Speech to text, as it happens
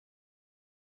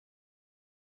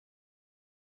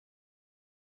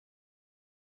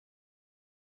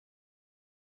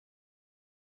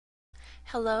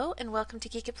Hello and welcome to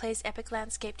Geek It Plays Epic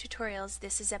Landscape Tutorials.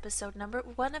 This is episode number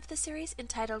 1 of the series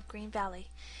entitled Green Valley.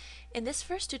 In this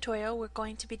first tutorial we're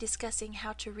going to be discussing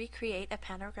how to recreate a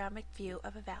panoramic view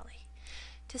of a valley.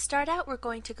 To start out we're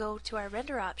going to go to our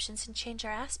render options and change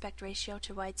our aspect ratio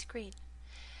to widescreen.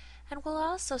 And we'll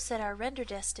also set our render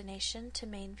destination to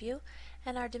main view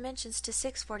and our dimensions to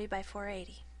 640 by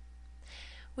 480.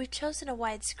 We've chosen a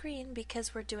widescreen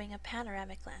because we're doing a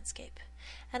panoramic landscape,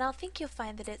 and I think you'll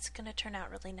find that it's going to turn out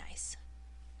really nice.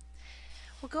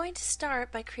 We're going to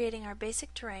start by creating our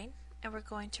basic terrain, and we're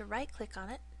going to right click on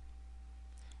it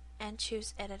and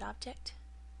choose Edit Object.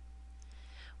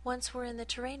 Once we're in the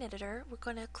terrain editor, we're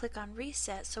going to click on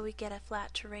Reset so we get a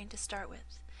flat terrain to start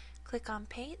with. Click on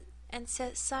Paint and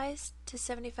set size to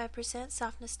 75%,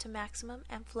 softness to maximum,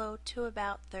 and flow to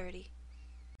about 30.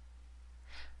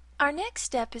 Our next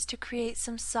step is to create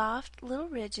some soft little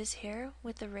ridges here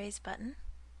with the raise button.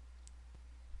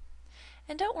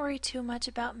 And don't worry too much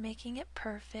about making it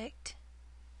perfect.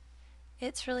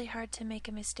 It's really hard to make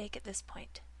a mistake at this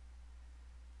point.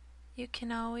 You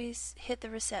can always hit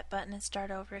the reset button and start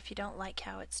over if you don't like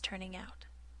how it's turning out.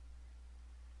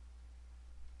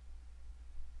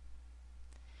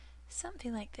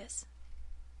 Something like this.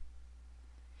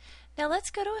 Now let's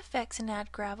go to Effects and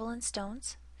add gravel and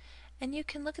stones. And you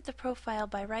can look at the profile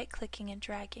by right-clicking and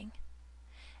dragging.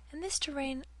 And this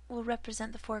terrain will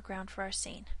represent the foreground for our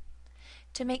scene.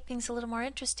 To make things a little more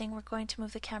interesting, we're going to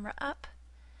move the camera up,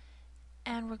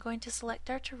 and we're going to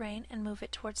select our terrain and move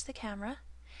it towards the camera.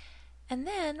 And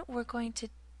then we're going to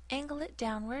angle it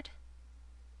downward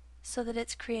so that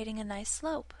it's creating a nice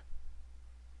slope.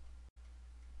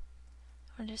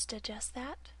 I'll just adjust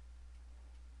that.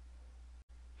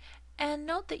 And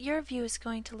note that your view is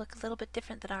going to look a little bit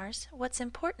different than ours. What's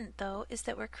important though is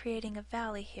that we're creating a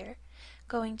valley here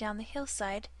going down the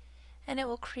hillside, and it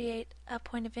will create a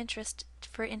point of interest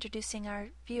for introducing our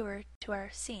viewer to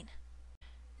our scene.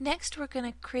 Next we're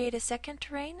going to create a second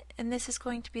terrain, and this is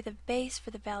going to be the base for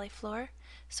the valley floor.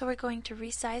 So we're going to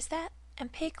resize that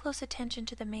and pay close attention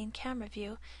to the main camera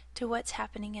view to what's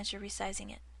happening as you're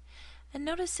resizing it. And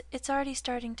notice it's already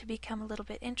starting to become a little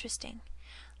bit interesting.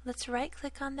 Let's right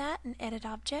click on that and edit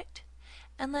object,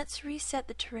 and let's reset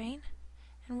the terrain,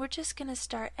 and we're just going to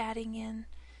start adding in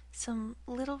some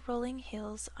little rolling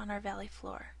hills on our valley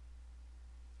floor.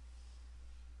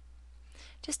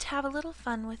 Just have a little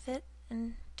fun with it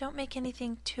and don't make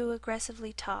anything too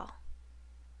aggressively tall.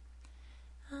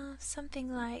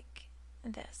 Something like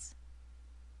this.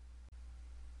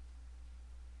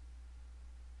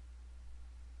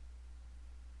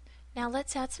 Now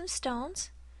let's add some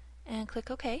stones and click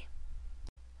OK.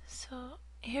 So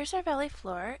here's our valley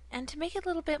floor, and to make it a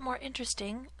little bit more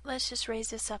interesting, let's just raise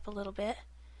this up a little bit,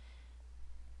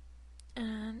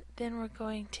 and then we're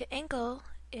going to angle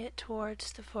it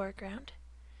towards the foreground,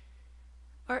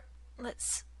 or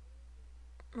let's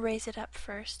raise it up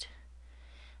first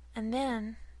and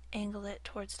then angle it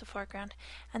towards the foreground,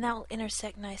 and that will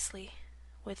intersect nicely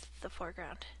with the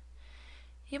foreground.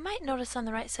 You might notice on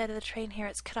the right side of the terrain here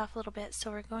it's cut off a little bit,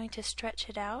 so we're going to stretch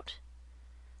it out.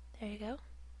 There you go.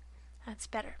 That's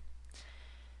better.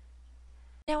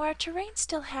 Now our terrain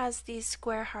still has these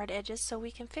square hard edges, so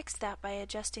we can fix that by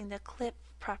adjusting the clip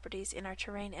properties in our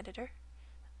terrain editor.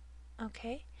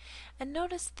 Okay, and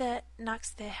notice that knocks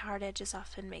the hard edges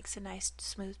off and makes a nice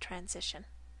smooth transition.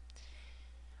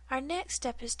 Our next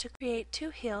step is to create two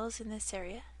hills in this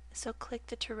area, so click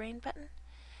the terrain button,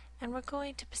 and we're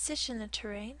going to position the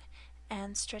terrain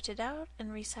and stretch it out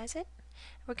and resize it.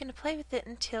 We're going to play with it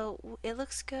until it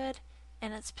looks good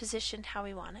and it's positioned how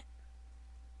we want it.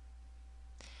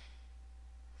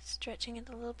 Stretching it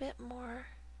a little bit more.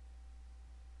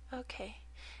 Okay,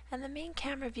 and the main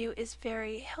camera view is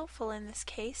very helpful in this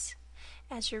case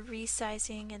as you're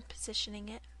resizing and positioning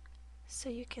it, so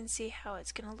you can see how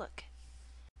it's going to look.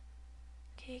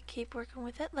 Okay, keep working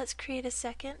with it. Let's create a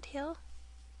second hill.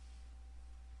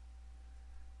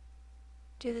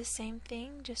 Do the same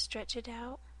thing, just stretch it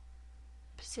out,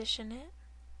 position it.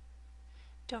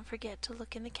 Don't forget to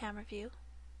look in the camera view.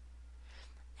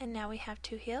 And now we have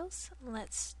two hills.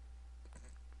 Let's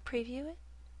preview it.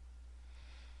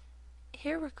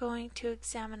 Here we're going to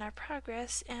examine our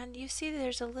progress, and you see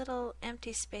there's a little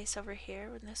empty space over here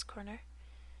in this corner.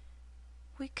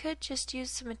 We could just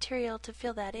use some material to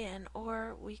fill that in,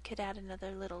 or we could add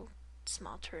another little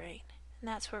small terrain, and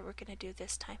that's what we're going to do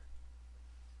this time.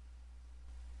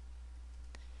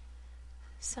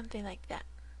 Something like that.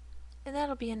 And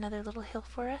that'll be another little hill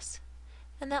for us.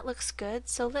 And that looks good,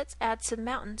 so let's add some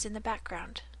mountains in the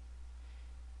background.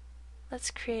 Let's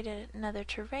create another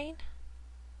terrain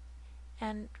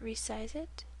and resize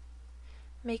it.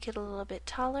 make it a little bit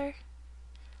taller,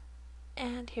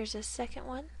 and here's a second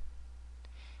one,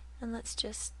 and let's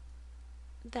just,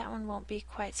 that one won't be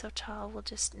quite so tall, we'll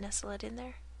just nestle it in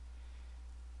there.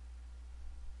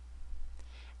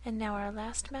 And now our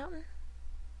last mountain,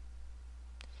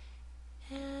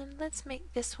 and let's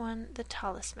make this one the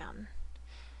tallest mountain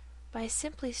by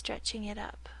simply stretching it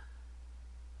up,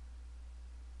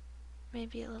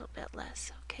 maybe a little bit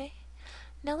less. Okay,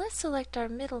 now let's select our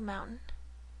middle mountain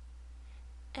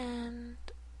and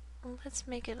let's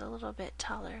make it a little bit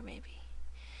taller maybe.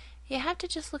 You have to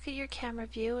just look at your camera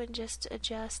view and just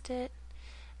adjust it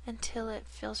until it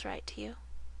feels right to you.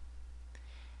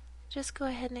 Just go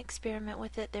ahead and experiment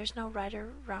with it. There's no right or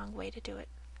wrong way to do it.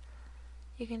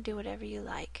 You can do whatever you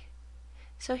like.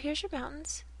 So here's your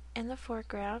mountains in the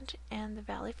foreground and the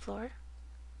valley floor.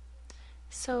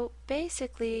 So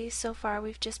basically, so far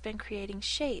we've just been creating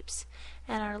shapes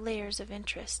and our layers of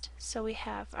interest. So we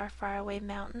have our faraway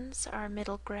mountains, our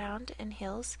middle ground and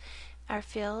hills, our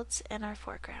fields, and our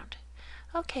foreground.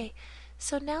 Okay,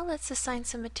 so now let's assign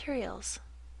some materials.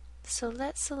 So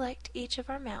let's select each of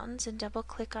our mountains and double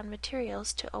click on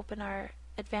materials to open our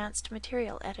advanced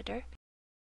material editor.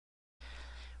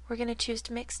 We're going to choose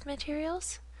mixed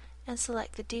materials and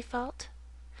select the default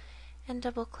and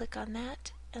double click on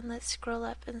that, and let's scroll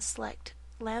up and select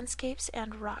landscapes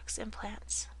and rocks and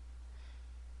plants.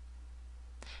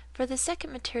 For the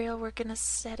second material, we're going to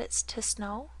set it to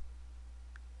snow.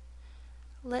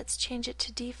 Let's change it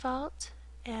to default,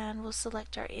 and we'll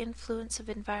select our influence of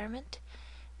environment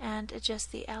and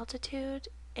adjust the altitude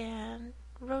and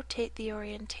rotate the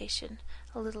orientation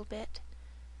a little bit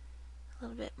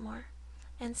more,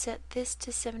 and set this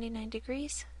to 79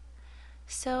 degrees.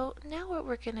 So now what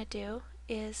we're going to do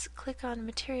is click on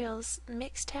Materials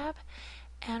Mix tab,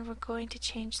 and we're going to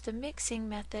change the mixing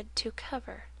method to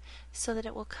cover so that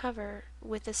it will cover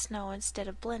with the snow instead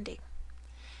of blending.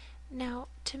 Now,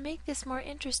 to make this more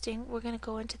interesting, we're going to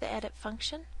go into the Edit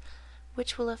function,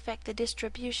 which will affect the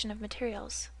distribution of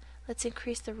materials. Let's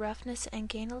increase the roughness and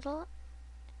gain a little.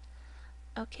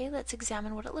 Okay, let's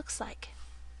examine what it looks like.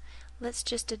 Let's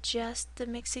just adjust the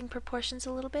mixing proportions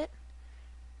a little bit.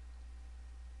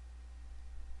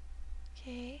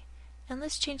 Okay, and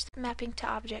let's change the mapping to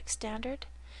object standard,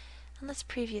 and let's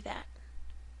preview that.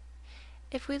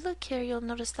 If we look here, you'll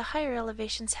notice the higher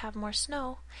elevations have more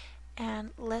snow and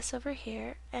less over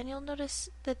here, and you'll notice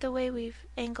that the way we've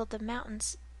angled the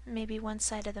mountains, maybe one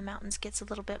side of the mountains gets a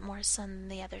little bit more sun than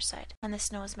the other side, and the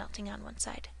snow is melting on one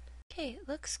side. Okay,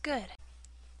 looks good.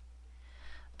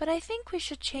 But I think we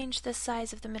should change the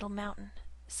size of the middle mountain.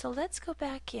 So let's go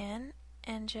back in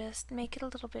and just make it a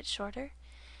little bit shorter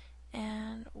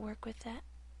and work with that.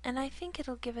 And I think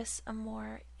it'll give us a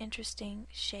more interesting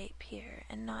shape here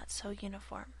and not so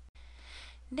uniform.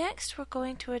 Next, we're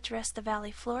going to address the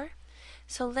valley floor.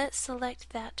 So let's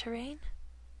select that terrain.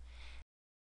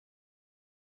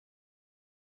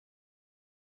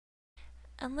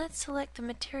 And let's select the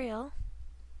material,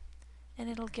 and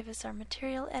it'll give us our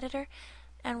material editor,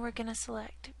 and we're going to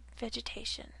select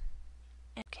vegetation.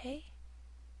 Okay.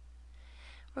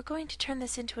 We're going to turn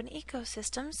this into an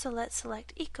ecosystem, so let's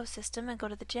select ecosystem and go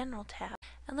to the general tab,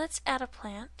 and let's add a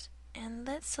plant, and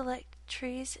let's select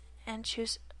trees and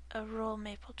choose a royal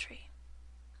maple tree.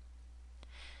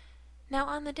 Now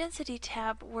on the density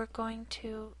tab, we're going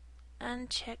to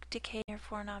uncheck decay near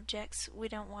foreign objects. We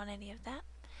don't want any of that.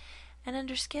 And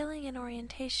under scaling and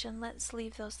orientation, let's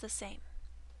leave those the same.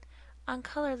 On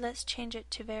color, let's change it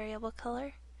to variable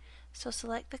color. So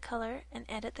select the color and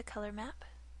edit the color map.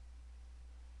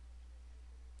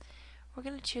 We're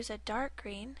going to choose a dark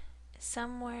green,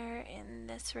 somewhere in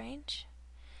this range.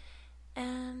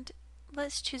 And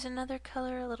let's choose another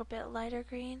color, a little bit lighter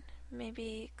green,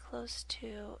 maybe close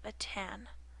to a tan.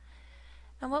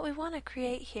 And what we want to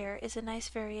create here is a nice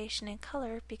variation in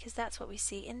color because that's what we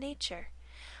see in nature.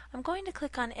 I'm going to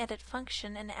click on Edit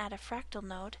Function and add a fractal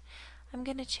node. I'm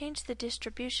going to change the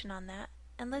distribution on that,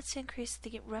 and let's increase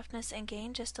the roughness and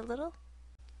gain just a little.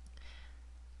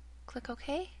 Click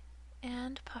OK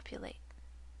and populate.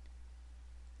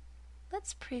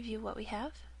 Let's preview what we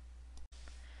have.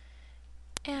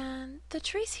 And the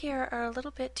trees here are a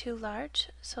little bit too large,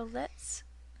 so let's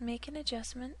make an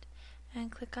adjustment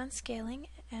and click on scaling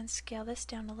and scale this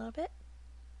down a little bit.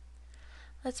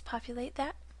 Let's populate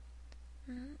that.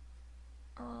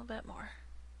 A little bit more.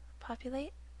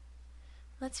 Populate.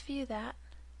 Let's view that.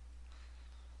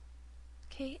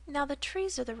 Okay, now the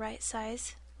trees are the right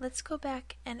size. Let's go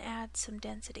back and add some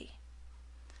density.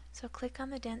 So click on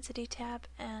the density tab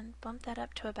and bump that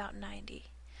up to about 90.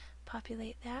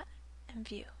 Populate that and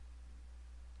view.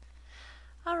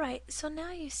 Alright, so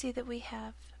now you see that we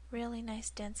have really nice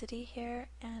density here,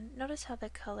 and notice how the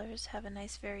colors have a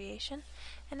nice variation,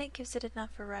 and it gives it enough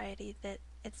variety that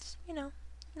it's,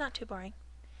 not too boring.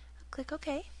 I'll click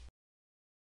OK.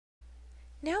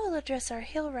 Now we'll address our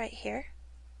hill right here.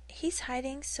 He's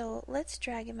hiding, so let's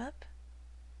drag him up.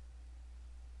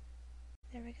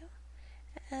 There we go.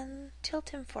 And tilt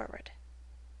him forward.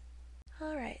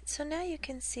 Alright, so now you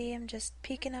can see him just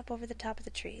peeking up over the top of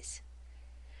the trees.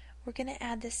 We're going to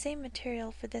add the same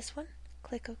material for this one.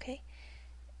 Click OK.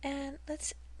 And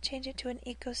let's change it to an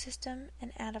ecosystem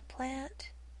and add a plant.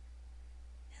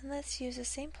 And let's use the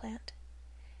same plant.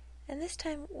 And this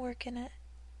time we're going to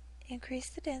increase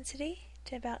the density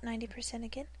to about 90%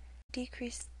 again.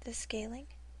 Decrease the scaling.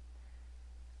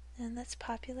 And let's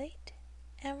populate.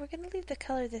 And we're going to leave the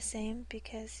color the same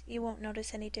because you won't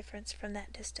notice any difference from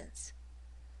that distance.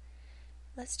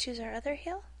 Let's choose our other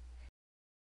hill.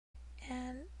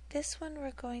 And this one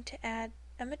we're going to add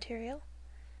a material.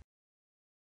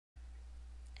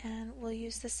 And we'll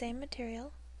use the same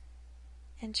material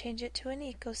and change it to an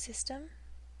ecosystem.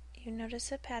 You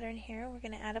notice a pattern here. We're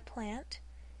going to add a plant.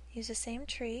 Use the same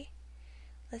tree.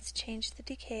 Let's change the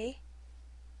decay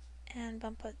and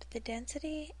bump up the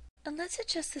density. And let's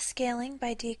adjust the scaling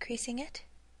by decreasing it,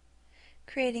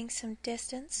 creating some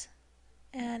distance.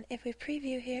 And if we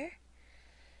preview here,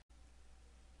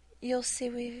 you'll see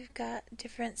we've got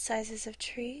different sizes of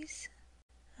trees,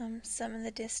 some in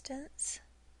the distance,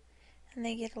 and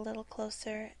they get a little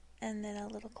closer and then a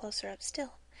little closer up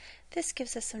still. This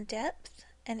gives us some depth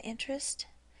and interest,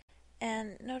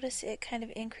 and notice it kind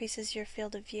of increases your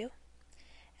field of view.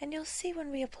 And you'll see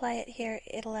when we apply it here,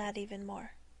 it'll add even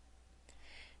more.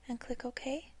 And click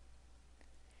OK.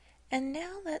 And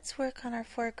now let's work on our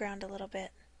foreground a little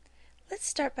bit. Let's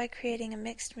start by creating a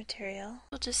mixed material.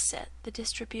 We'll just set the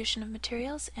distribution of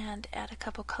materials and add a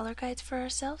couple color guides for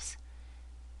ourselves.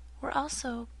 We're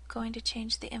also going to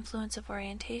change the influence of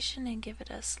orientation and give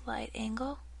it a slight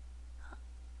angle.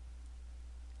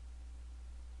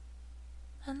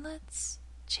 And let's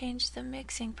change the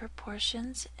mixing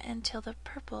proportions until the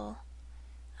purple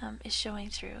is showing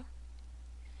through.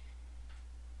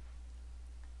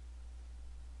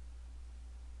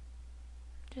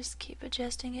 Just keep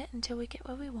adjusting it until we get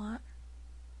what we want.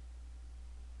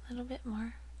 A little bit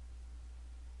more.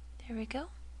 There we go.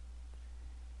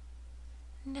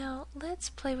 Now let's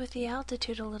play with the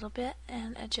altitude a little bit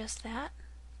and adjust that.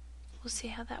 We'll see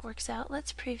how that works out.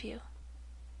 Let's preview.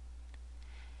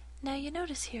 Now you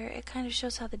notice here it kind of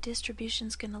shows how the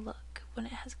distribution's going to look.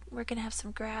 We're going to have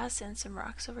some grass and some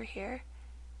rocks over here.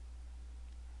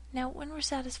 Now when we're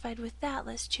satisfied with that,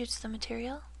 let's choose the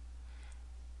material.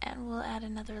 And we'll add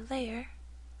another layer,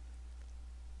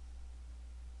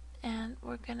 and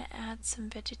we're going to add some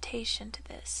vegetation to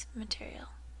this material.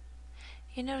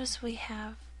 You notice we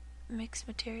have mixed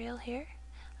material here.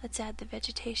 Let's add the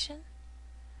vegetation,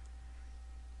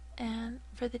 and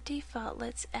for the default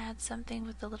let's add something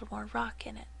with a little more rock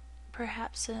in it,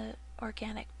 perhaps an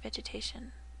organic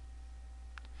vegetation.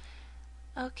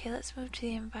 Okay, let's move to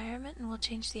the environment and we'll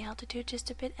change the altitude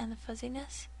just a bit and the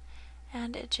fuzziness,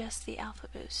 and adjust the alpha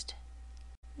boost.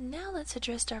 Now let's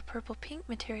address our purple pink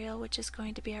material, which is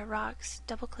going to be our rocks.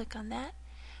 Double click on that.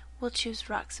 We'll choose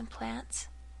rocks and plants.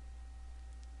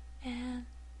 And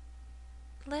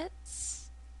let's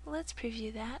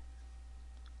preview that.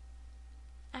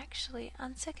 Actually,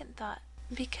 on second thought,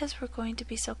 because we're going to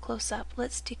be so close up,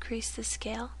 let's decrease the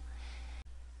scale,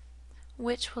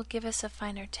 which will give us a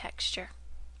finer texture.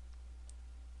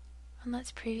 And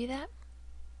let's preview that.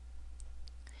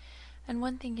 And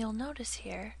one thing you'll notice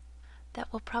here that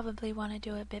we'll probably want to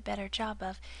do a bit better job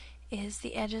of is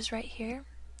the edges right here.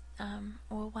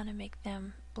 We'll want to make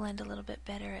them blend a little bit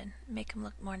better and make them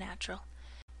look more natural.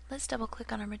 Let's double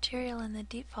click on our material and the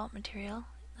default material.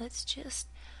 Let's just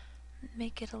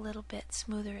make it a little bit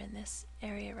smoother in this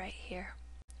area right here.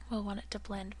 We'll want it to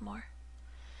blend more.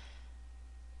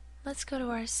 Let's go to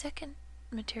our second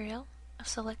material,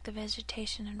 select the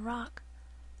vegetation and rock.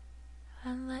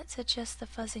 And let's adjust the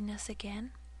fuzziness again.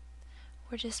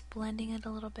 We're just blending it a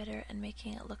little better and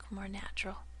making it look more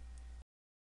natural.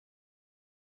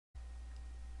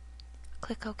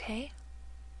 Click OK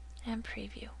and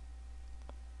preview.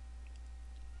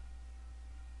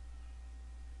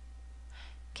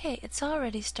 Okay, it's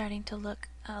already starting to look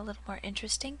a little more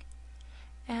interesting.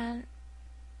 And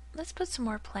let's put some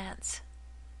more plants.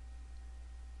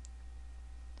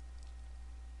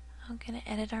 I'm going to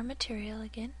edit our material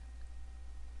again.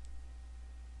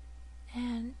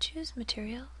 And choose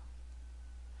material,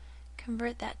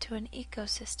 convert that to an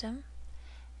ecosystem,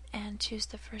 and choose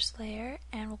the first layer,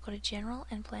 and we'll go to general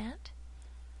and plant,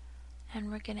 and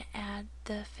we're going to add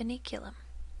the funiculum.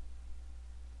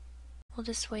 We'll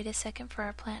just wait a second for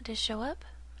our plant to show up,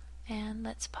 and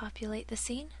let's populate the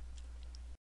scene.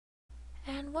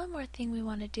 And one more thing we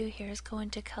want to do here is go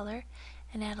into color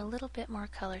and add a little bit more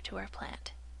color to our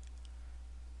plant.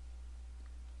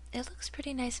 It looks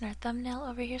pretty nice in our thumbnail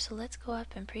over here, so let's go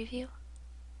up and preview.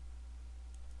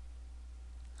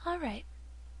 Alright,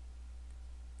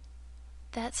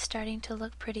 that's starting to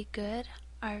look pretty good.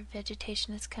 Our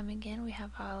vegetation is coming in. We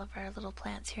have all of our little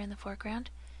plants here in the foreground.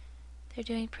 They're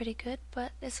doing pretty good,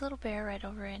 but it's a little bare right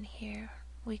over in here.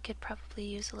 We could probably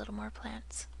use a little more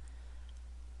plants.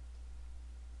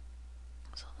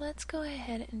 So let's go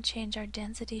ahead and change our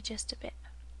density just a bit.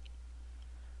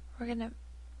 We're going to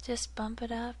just bump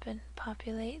it up and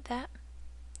populate that.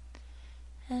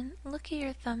 And look at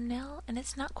your thumbnail, and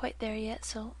it's not quite there yet,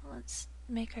 so let's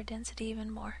make our density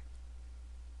even more.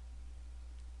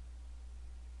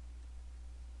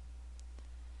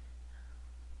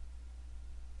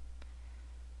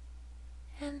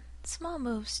 And small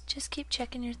moves, just keep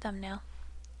checking your thumbnail.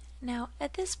 Now,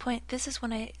 at this point, this is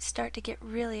when I start to get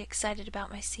really excited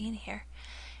about my scene here.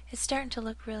 It's starting to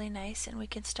look really nice, and we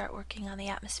can start working on the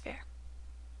atmosphere.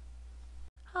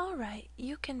 Alright,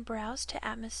 you can browse to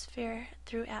atmosphere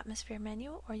through atmosphere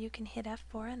menu, or you can hit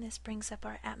F4 and this brings up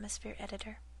our atmosphere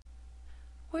editor.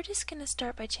 We're just going to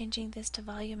start by changing this to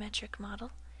volumetric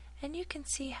model, and you can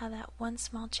see how that one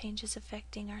small change is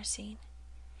affecting our scene.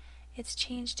 It's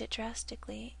changed it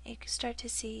drastically. You can start to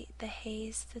see the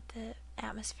haze that the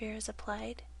atmosphere has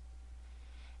applied.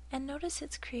 And notice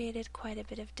it's created quite a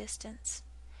bit of distance.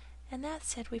 And that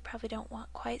said, we probably don't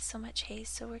want quite so much haze,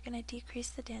 so we're going to decrease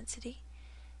the density.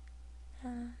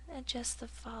 Adjust the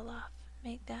fall off,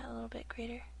 make that a little bit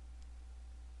greater.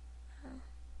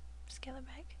 Scale it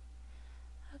back.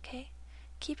 Okay,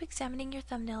 keep examining your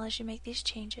thumbnail as you make these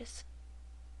changes,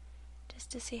 just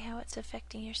to see how it's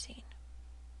affecting your scene.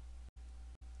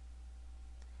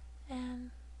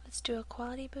 And let's do a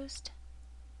quality boost,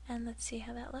 and let's see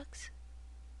how that looks.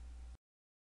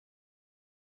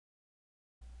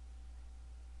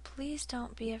 Please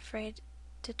don't be afraid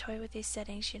to toy with these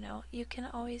settings. You can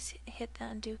always hit the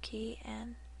undo key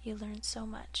and you learn so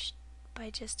much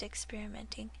by just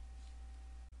experimenting.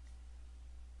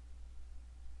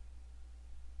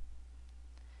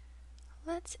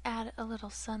 Let's add a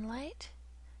little sunlight,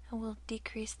 and we'll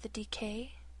decrease the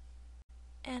decay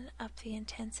and up the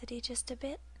intensity just a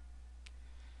bit,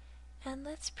 and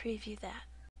let's preview that.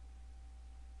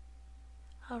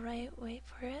 Alright, wait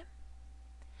for it.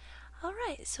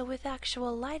 Alright, so with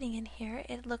actual lighting in here,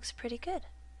 it looks pretty good.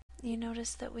 You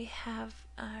notice that we have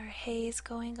our haze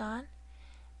going on,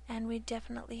 and we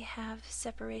definitely have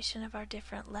separation of our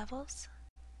different levels.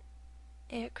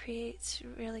 It creates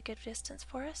really good distance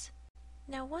for us.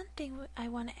 Now, one thing I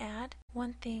want to add,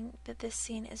 one thing that this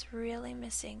scene is really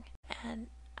missing, and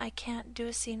I can't do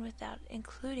a scene without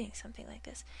including something like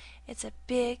this. It's a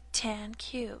big tan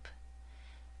cube.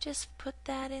 Just put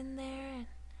that in there and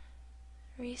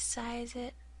resize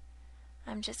it.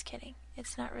 I'm just kidding.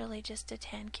 It's not really just a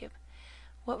tan cube.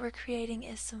 What we're creating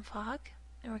is some fog,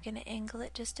 and we're going to angle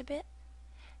it just a bit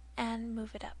and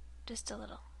move it up just a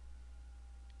little.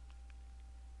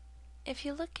 If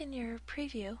you look in your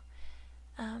preview,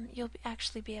 you'll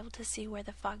actually be able to see where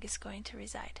the fog is going to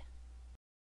reside.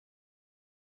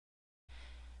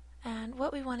 And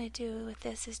what we want to do with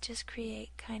this is just create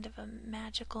kind of a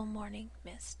magical morning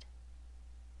mist.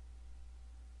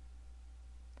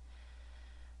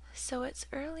 So it's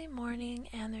early morning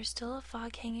and there's still a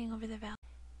fog hanging over the valley.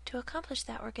 To accomplish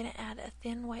that, we're going to add a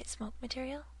thin white smoke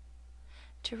material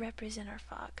to represent our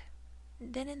fog.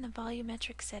 Then in the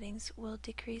volumetric settings, we'll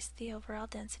decrease the overall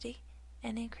density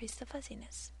and increase the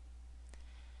fuzziness.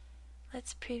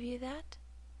 Let's preview that.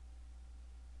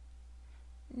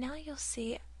 Now you'll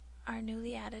see our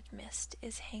newly added mist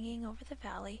is hanging over the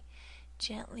valley,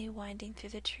 gently winding through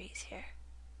the trees here,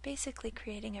 basically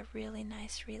creating a really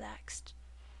nice relaxed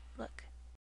look.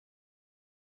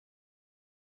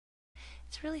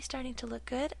 It's really starting to look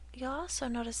good. You'll also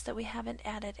notice that we haven't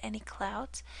added any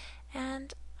clouds,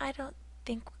 and I don't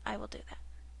think I will do that.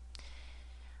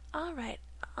 Alright,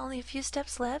 only a few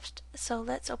steps left, so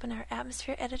let's open our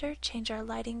atmosphere editor, change our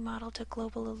lighting model to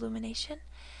global illumination,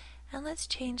 and let's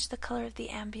change the color of the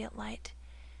ambient light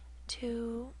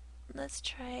to, let's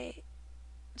try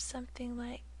something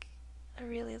like a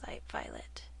really light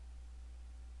violet.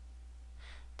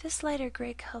 This lighter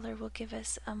gray color will give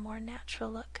us a more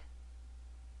natural look.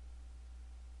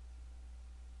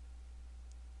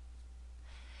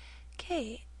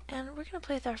 Okay, and we're going to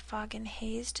play with our fog and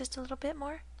haze just a little bit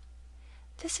more.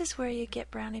 This is where you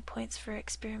get brownie points for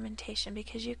experimentation,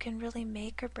 because you can really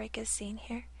make or break a scene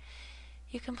here.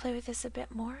 You can play with this a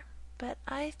bit more, but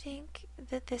I think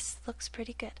that this looks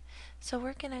pretty good. So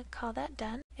we're going to call that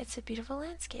done. It's a beautiful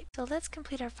landscape. So let's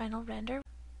complete our final render.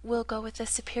 We'll go with the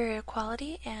superior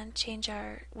quality and change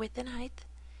our width and height.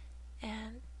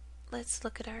 And let's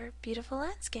look at our beautiful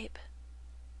landscape.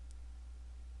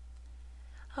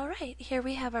 Alright, here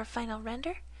we have our final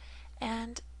render,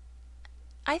 and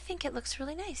I think it looks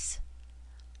really nice.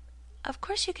 Of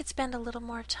course you could spend a little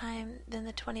more time than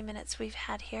the 20 minutes we've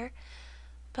had here,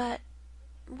 but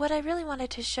what I really wanted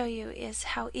to show you is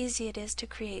how easy it is to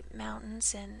create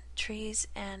mountains and trees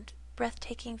and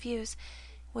breathtaking views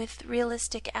with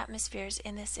realistic atmospheres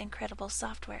in this incredible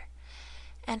software.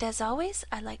 And as always,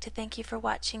 I'd like to thank you for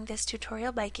watching this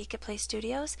tutorial by Geek at Play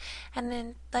Studios, and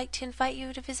then like to invite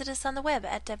you to visit us on the web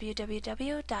at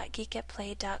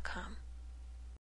www.geekatplay.com.